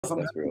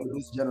sometimes with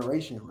this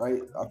generation,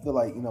 right? I feel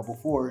like,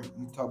 before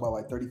you talk about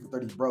like 30 for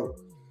 30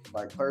 broke,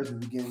 like players would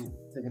be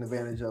taken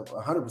advantage of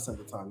 100% of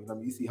the time. You know what I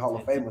mean? You see Hall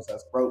of Famers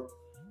that's broke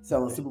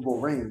selling Super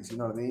Bowl rings, you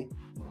know what I mean?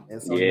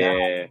 And so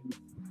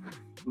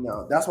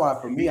now, that's why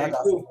for me, I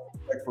got some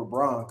respect for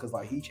Bron, because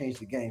like he changed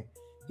the game.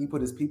 He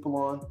put his people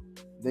on,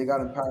 they got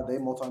empowered, they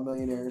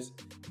multimillionaires,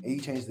 and he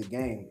changed the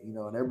game, and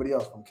everybody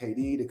else from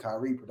KD to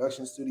Kyrie,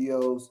 production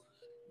studios,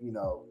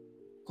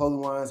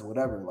 clothing lines,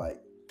 whatever, like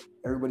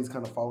everybody's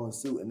kind of following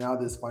suit. And now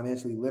this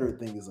financially literate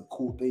thing is a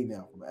cool thing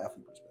now from an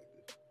athlete perspective.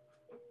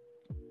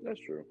 That's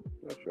true.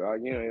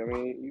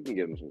 You can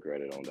give him some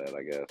credit on that,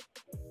 I guess.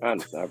 I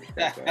understand. I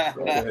respect that.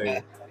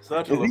 Okay. Is he a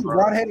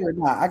LeBron hater or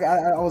not?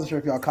 I wasn't sure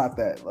if y'all caught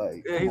that.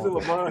 Like, yeah, he's a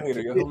LeBron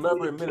hater. He'll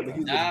never admit it.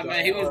 But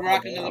man, he was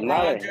rocking the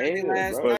LeBron jersey last night.